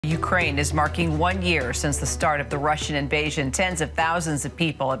Ukraine is marking 1 year since the start of the Russian invasion. Tens of thousands of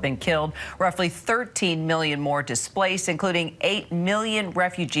people have been killed, roughly 13 million more displaced, including 8 million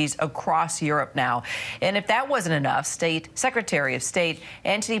refugees across Europe now. And if that wasn't enough, Secretary of State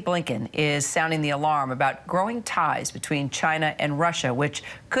Antony Blinken is sounding the alarm about growing ties between China and Russia, which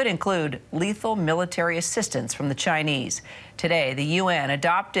could include lethal military assistance from the Chinese. Today, the UN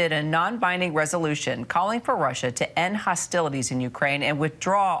adopted a non-binding resolution calling for Russia to end hostilities in Ukraine and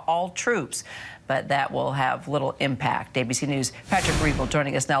withdraw all troops. But that will have little impact. ABC News' Patrick Reevell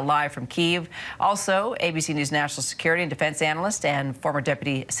joining us now live from Kyiv. Also, ABC News national security and defense analyst and former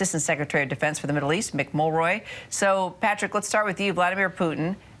Deputy Assistant Secretary of Defense for the Middle East, Mick Mulroy. So, Patrick, let's start with you. Vladimir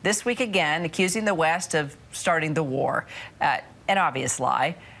Putin, this week again, accusing the West of starting the war. An obvious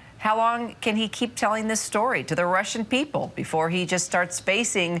lie. How long can he keep telling this story to the Russian people before he just starts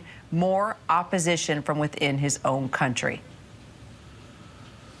facing more opposition from within his own country?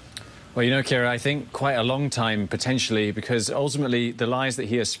 Well, you know, Kira, I think quite a long time, potentially, because ultimately the lies that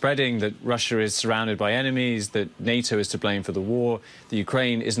he is spreading, that Russia is surrounded by enemies, that NATO is to blame for the war, that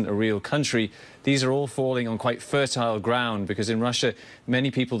Ukraine isn't a real country, these are all falling on quite fertile ground, because in Russia,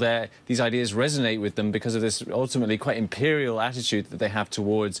 many people there, these ideas resonate with them because of this ultimately quite imperial attitude that they have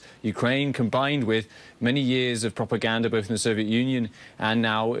towards Ukraine, combined with many years of propaganda, both in the Soviet Union and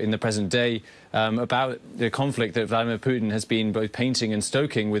now in the present day, about the conflict that Vladimir Putin has been both painting and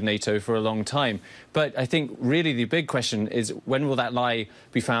stoking with NATO for a long time. But I think really the big question is, when will that lie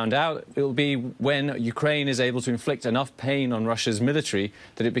be found out? It will be when Ukraine is able to inflict enough pain on Russia's military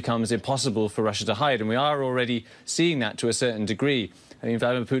that it becomes impossible for Russia to hide. And we are already seeing that to a certain degree. I mean,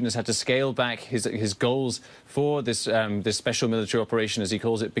 Vladimir Putin has had to scale back his goals for this special military operation, as he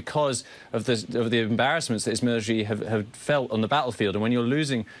calls it, because of the embarrassments that his military have felt on the battlefield. And when you're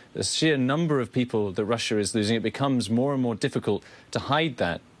losing the sheer number of people that Russia is losing, it becomes more and more difficult to hide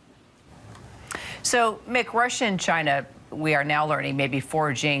that. So, Mick, Russia and China, we are now learning, maybe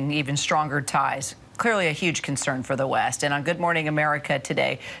forging even stronger ties. Clearly a huge concern for the West. And on Good Morning America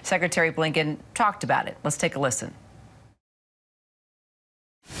today, Secretary Blinken talked about it. Let's take a listen.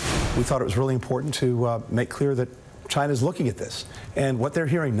 We thought it was really important to make clear that China is looking at this. And what they're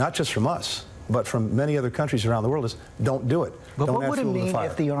hearing, not just from us, but from many other countries around the world, is don't do it. But don't what would it mean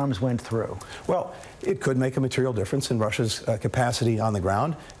if the arms went through? Well, it could make a material difference in Russia's capacity on the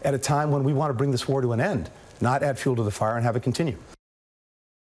ground at a time when we want to bring this war to an end, not add fuel to the fire and have it continue.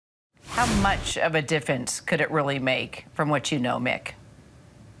 How much of a difference could it really make, from what you know, Mick?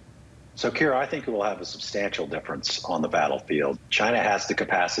 So, Kira, I think it will have a substantial difference on the battlefield. China has the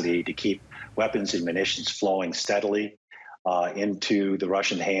capacity to keep weapons and munitions flowing steadily into the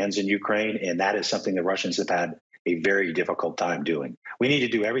Russian hands in Ukraine, and that is something the Russians have had a very difficult time doing. We need to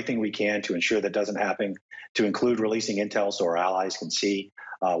do everything we can to ensure that doesn't happen, to include releasing intel so our allies can see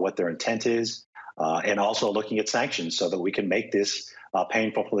what their intent is, and also looking at sanctions so that we can make this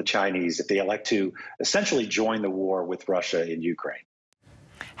painful for the Chinese if they elect to essentially join the war with Russia in Ukraine.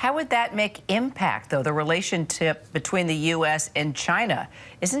 How would that make impact, though, the relationship between the U.S. and China?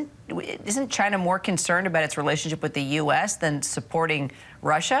 Isn't China more concerned about its relationship with the U.S. than supporting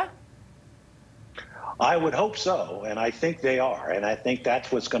Russia? I would hope so, and I think they are. And I think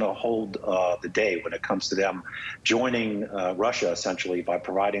that's what's going to hold the day when it comes to them joining Russia, essentially, by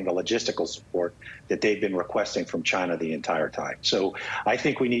providing the logistical support that they've been requesting from China the entire time. So I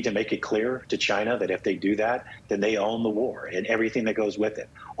think we need to make it clear to China that if they do that, then they own the war and everything that goes with it.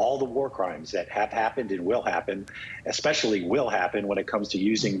 All the war crimes that have happened and will happen, especially will happen when it comes to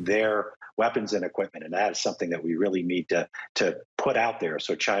using their weapons and equipment. And that is something that we really need to put out there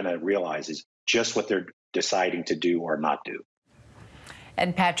so China realizes just what they're deciding to do or not do.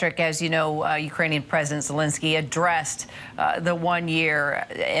 And Patrick, as you know, Ukrainian President Zelensky addressed the 1 year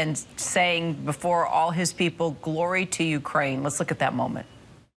and saying before all his people, glory to Ukraine. Let's look at that moment.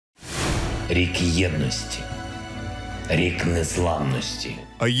 Рік єдності, рік незламності.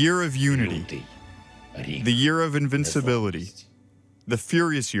 A year of unity, the year of invincibility, the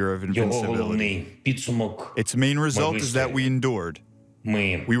furious year of invincibility. Its main result is that we endured.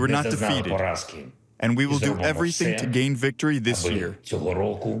 We were not defeated, and we will do everything to gain victory this year.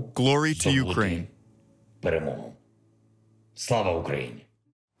 Glory to Ukraine. Слава Україні!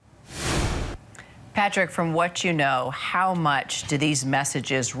 Patrick, from what you know, how much do these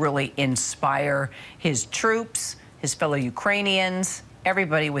messages really inspire his troops, his fellow Ukrainians,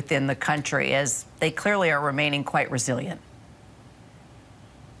 everybody within the country, as they clearly are remaining quite resilient?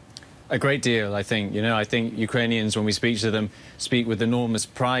 A great deal, I think. You know, I think Ukrainians, when we speak to them, speak with enormous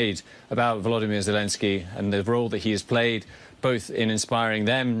pride about Volodymyr Zelensky and the role that he has played, both in inspiring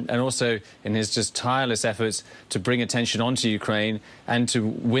them and also in his just tireless efforts to bring attention onto Ukraine and to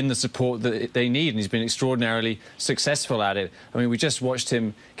win the support that they need. And he's been extraordinarily successful at it. I mean, we just watched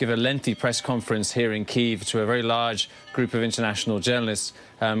him give a lengthy press conference here in Kyiv to a very large group of international journalists,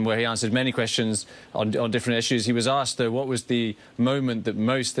 where he answered many questions on different issues. He was asked, though, what was the moment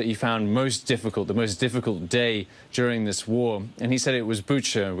that he found most difficult, the most difficult day during this war. And he said it was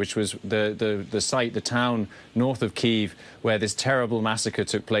Bucha, which was the site, the town north of Kyiv, where this terrible massacre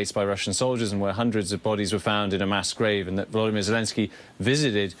took place by Russian soldiers and where hundreds of bodies were found in a mass grave, and that Volodymyr Zelensky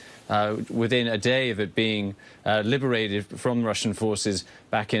visited within a day of it being liberated from Russian forces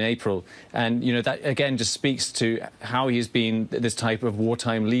back in April. And, you know, that again just speaks to how he's been this type of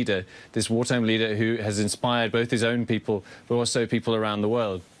wartime leader, this wartime leader who has inspired both his own people, but also people around the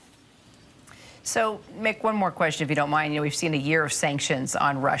world. So, Mick, one more question, if you don't mind. You know, we've seen a year of sanctions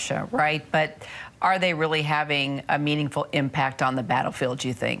on Russia, right? But are they really having a meaningful impact on the battlefield, do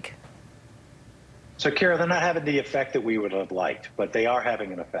you think? So, Kara, they're not having the effect that we would have liked, but they are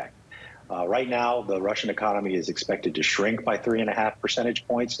having an effect. Right now, the Russian economy is expected to shrink by 3.5 percentage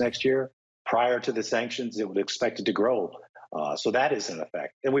points next year. Prior to the sanctions, it was expected to grow. So that is an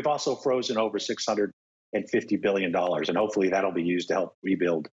effect. And we've also frozen over $650 billion, and hopefully that'll be used to help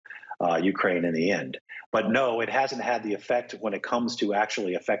rebuild Ukraine in the end. But no, it hasn't had the effect when it comes to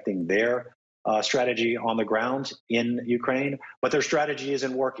actually affecting their strategy on the ground in Ukraine, but their strategy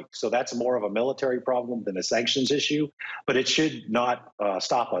isn't working. So that's more of a military problem than a sanctions issue, but it should not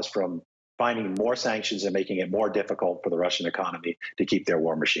stop us from finding more sanctions and making it more difficult for the Russian economy to keep their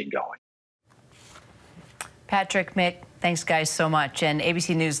war machine going. Patrick, Mick, thanks guys so much. And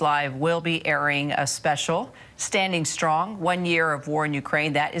ABC News Live will be airing a special, Standing Strong, 1 year of war in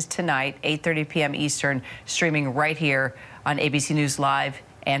Ukraine. That is tonight, 8:30 p.m. Eastern, streaming right here on ABC News Live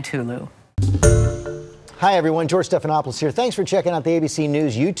and Hulu. Hi, everyone. George Stephanopoulos here. Thanks for checking out the ABC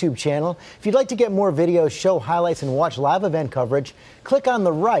News YouTube channel. If you'd like to get more videos, show highlights, and watch live event coverage, click on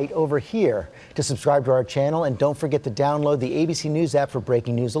the right over here to subscribe to our channel. And don't forget to download the ABC News app for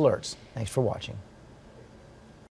breaking news alerts. Thanks for watching.